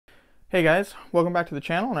Hey guys, welcome back to the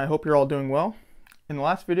channel and I hope you're all doing well. In the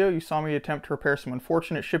last video you saw me attempt to repair some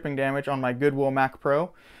unfortunate shipping damage on my Goodwill Mac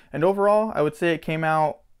Pro, and overall I would say it came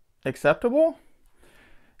out acceptable.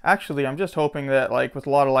 Actually, I'm just hoping that, like with a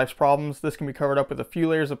lot of life's problems, this can be covered up with a few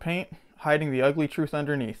layers of paint, hiding the ugly truth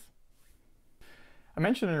underneath. I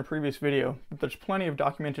mentioned in a previous video that there's plenty of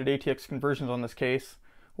documented ATX conversions on this case.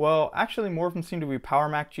 Well, actually more of them seem to be Power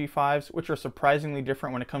Mac G5s, which are surprisingly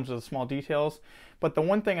different when it comes to the small details. But the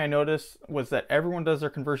one thing I noticed was that everyone does their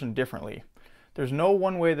conversion differently. There's no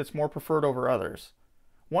one way that's more preferred over others.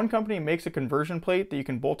 One company makes a conversion plate that you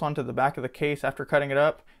can bolt onto the back of the case after cutting it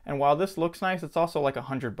up, and while this looks nice, it's also like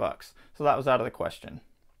 $100, so that was out of the question.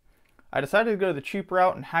 I decided to go the cheap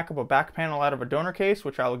route and hack up a back panel out of a donor case,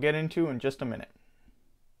 which I will get into in just a minute.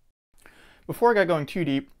 Before I got going too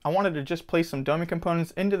deep, I wanted to just place some dummy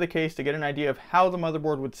components into the case to get an idea of how the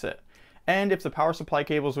motherboard would sit, and if the power supply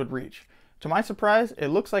cables would reach. To my surprise, it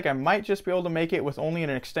looks like I might just be able to make it with only an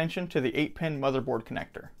extension to the 8-pin motherboard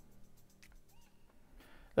connector.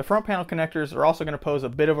 The front panel connectors are also going to pose a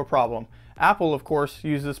bit of a problem. Apple, of course,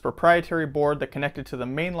 used this proprietary board that connected to the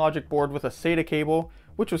main logic board with a SATA cable,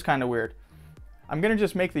 which was kind of weird. I'm going to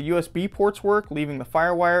just make the USB ports work, leaving the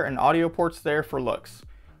FireWire and audio ports there for looks.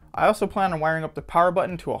 I also plan on wiring up the power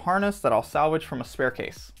button to a harness that I'll salvage from a spare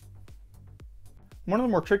case. One of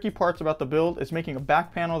the more tricky parts about the build is making a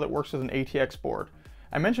back panel that works with an ATX board.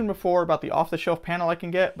 I mentioned before about the off-the-shelf panel I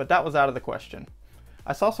can get, but that was out of the question.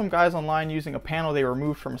 I saw some guys online using a panel they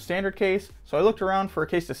removed from a standard case, so I looked around for a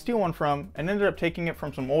case to steal one from and ended up taking it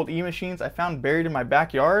from some old E-machines I found buried in my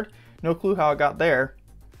backyard. No clue how it got there.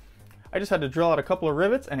 I just had to drill out a couple of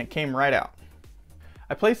rivets and it came right out.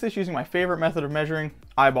 I placed this using my favorite method of measuring,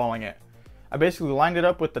 eyeballing it. I basically lined it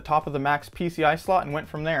up with the top of the Mac's PCI slot and went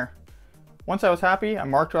from there. Once I was happy, I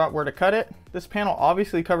marked out where to cut it. This panel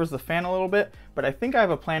obviously covers the fan a little bit, but I think I have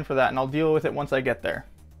a plan for that and I'll deal with it once I get there.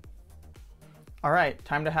 Alright,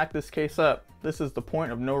 time to hack this case up. This is the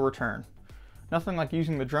point of no return. Nothing like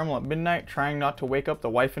using the Dremel at midnight trying not to wake up the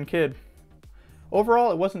wife and kid.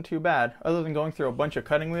 Overall, it wasn't too bad, other than going through a bunch of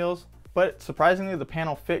cutting wheels, but surprisingly the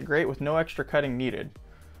panel fit great with no extra cutting needed.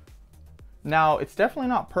 Now, it's definitely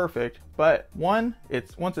not perfect, but one,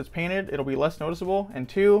 once it's painted, it'll be less noticeable, and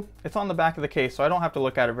two, it's on the back of the case, so I don't have to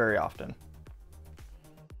look at it very often.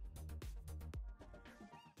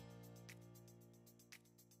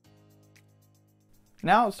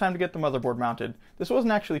 Now it's time to get the motherboard mounted. This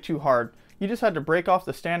wasn't actually too hard. You just had to break off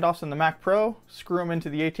the standoffs in the Mac Pro, screw them into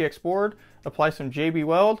the ATX board, apply some JB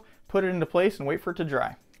Weld, put it into place, and wait for it to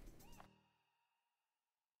dry.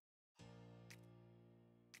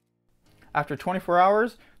 After 24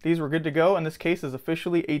 hours, these were good to go and this case is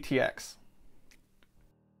officially ATX.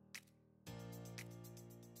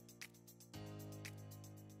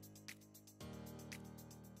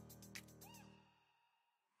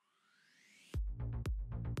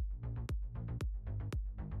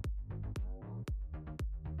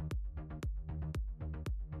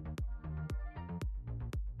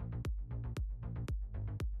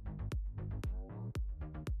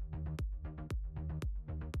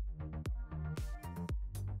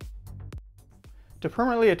 To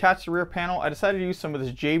permanently attach the rear panel, I decided to use some of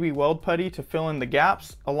this JB Weld putty to fill in the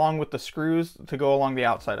gaps, along with the screws to go along the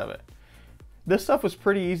outside of it. This stuff was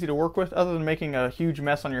pretty easy to work with, other than making a huge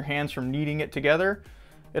mess on your hands from kneading it together.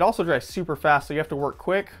 It also dries super fast, so you have to work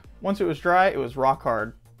quick. Once it was dry, it was rock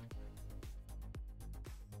hard.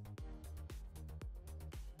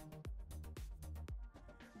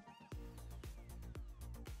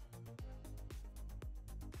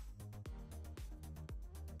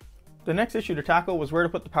 The next issue to tackle was where to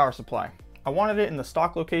put the power supply. I wanted it in the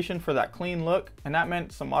stock location for that clean look, and that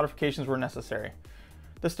meant some modifications were necessary.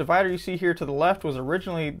 This divider you see here to the left was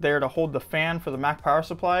originally there to hold the fan for the Mac power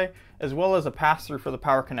supply, as well as a pass-through for the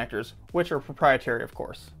power connectors, which are proprietary of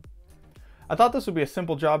course. I thought this would be a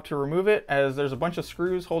simple job to remove it, as there's a bunch of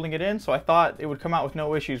screws holding it in, so I thought it would come out with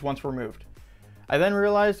no issues once removed. I then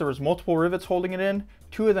realized there was multiple rivets holding it in,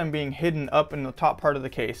 2 of them being hidden up in the top part of the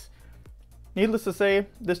case. Needless to say,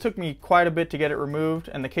 this took me quite a bit to get it removed,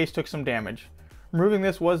 and the case took some damage. Removing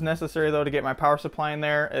this was necessary though to get my power supply in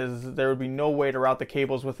there, as there would be no way to route the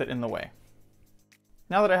cables with it in the way.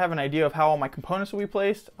 Now that I have an idea of how all my components will be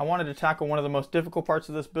placed, I wanted to tackle one of the most difficult parts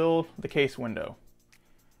of this build, the case window.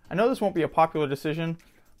 I know this won't be a popular decision,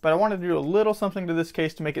 but I wanted to do a little something to this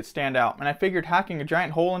case to make it stand out, and I figured hacking a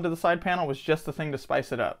giant hole into the side panel was just the thing to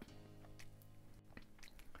spice it up.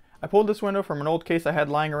 I pulled this window from an old case I had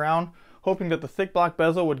lying around, hoping that the thick black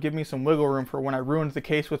bezel would give me some wiggle room for when I ruined the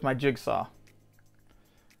case with my jigsaw.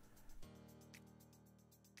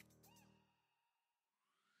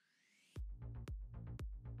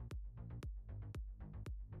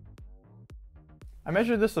 I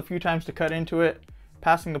measured this a few times to cut into it,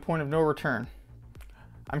 passing the point of no return.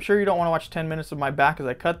 I'm sure you don't want to watch 10 minutes of my back as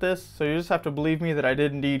I cut this, so you just have to believe me that I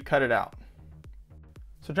did indeed cut it out.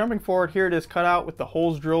 So jumping forward, here it is cut out with the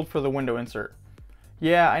holes drilled for the window insert.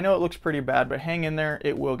 Yeah, I know it looks pretty bad, but hang in there,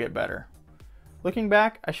 it will get better. Looking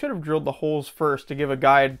back, I should have drilled the holes first to give a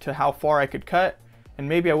guide to how far I could cut, and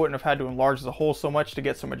maybe I wouldn't have had to enlarge the holes so much to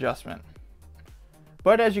get some adjustment.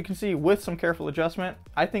 But as you can see, with some careful adjustment,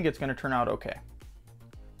 I think it's going to turn out okay.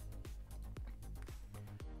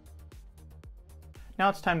 Now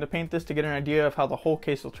it's time to paint this to get an idea of how the whole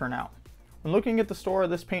case will turn out. When looking at the store,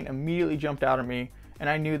 this paint immediately jumped out at me, and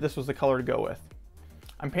I knew this was the color to go with.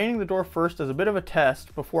 I'm painting the door first as a bit of a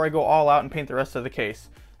test before I go all out and paint the rest of the case.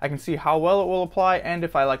 I can see how well it will apply and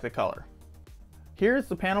if I like the color. Here's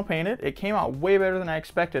the panel painted. It came out way better than I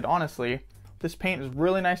expected, honestly. This paint is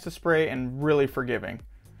really nice to spray and really forgiving.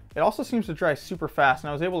 It also seems to dry super fast, and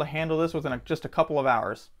I was able to handle this within just a couple of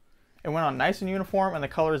hours. It went on nice and uniform, and the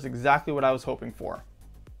color is exactly what I was hoping for.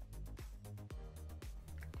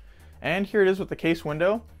 And here it is with the case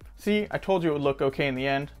window. See, I told you it would look okay in the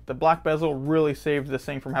end. The black bezel really saved this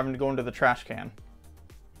thing from having to go into the trash can.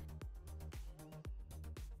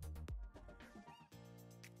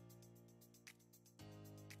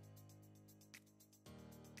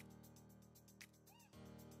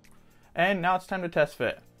 And now it's time to test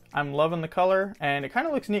fit. I'm loving the color, and it kind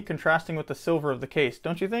of looks neat contrasting with the silver of the case,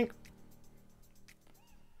 don't you think?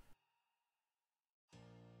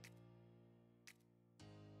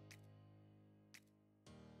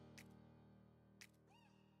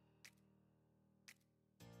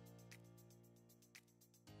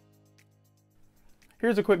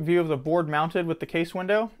 Here's a quick view of the board mounted with the case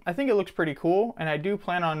window. I think it looks pretty cool, and I do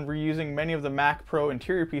plan on reusing many of the Mac Pro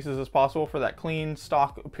interior pieces as possible for that clean,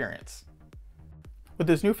 stock appearance. With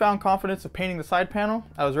this newfound confidence of painting the side panel,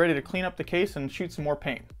 I was ready to clean up the case and shoot some more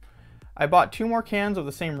paint. I bought 2 more cans of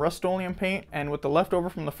the same Rust-Oleum paint, and with the leftover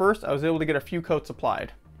from the first, I was able to get a few coats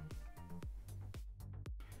applied.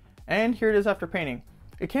 And here it is after painting.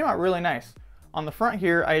 It came out really nice. On the front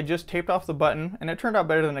here, I had just taped off the button, and it turned out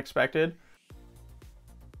better than expected.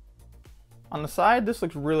 On the side, this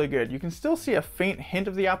looks really good. You can still see a faint hint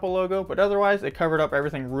of the Apple logo, but otherwise it covered up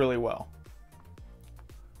everything really well.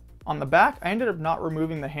 On the back, I ended up not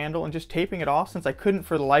removing the handle and just taping it off since I couldn't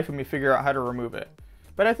for the life of me figure out how to remove it.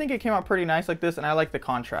 But I think it came out pretty nice like this, and I like the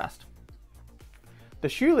contrast. The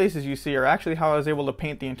shoelaces you see are actually how I was able to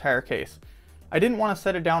paint the entire case. I didn't want to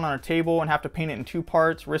set it down on a table and have to paint it in 2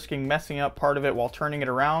 parts, risking messing up part of it while turning it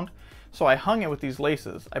around, so I hung it with these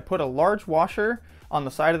laces. I put a large washer on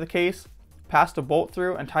the side of the case, passed a bolt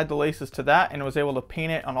through, and tied the laces to that, and was able to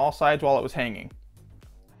paint it on all sides while it was hanging.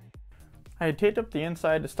 I had taped up the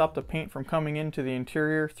inside to stop the paint from coming into the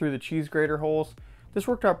interior through the cheese grater holes. This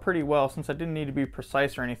worked out pretty well since I didn't need to be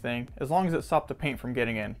precise or anything, as long as it stopped the paint from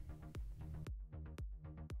getting in.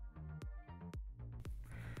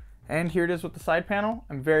 And here it is with the side panel.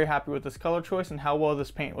 I'm very happy with this color choice and how well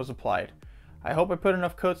this paint was applied. I hope I put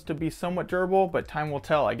enough coats to be somewhat durable, but time will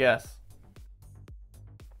tell, I guess.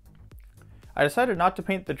 I decided not to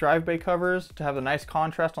paint the drive bay covers to have a nice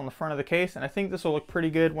contrast on the front of the case, and I think this will look pretty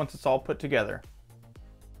good once it's all put together.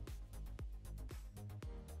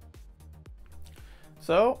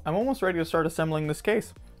 So I'm almost ready to start assembling this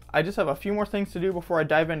case. I just have a few more things to do before I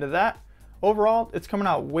dive into that. Overall, it's coming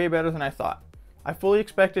out way better than I thought. I fully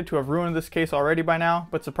expected to have ruined this case already by now,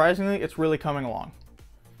 but surprisingly, it's really coming along.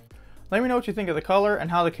 Let me know what you think of the color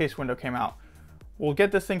and how the case window came out. We'll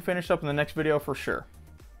get this thing finished up in the next video for sure.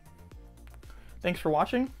 Thanks for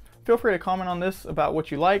watching. Feel free to comment on this about what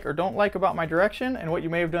you like or don't like about my direction and what you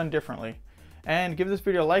may have done differently. And give this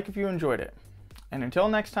video a like if you enjoyed it. And until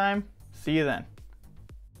next time, see you then.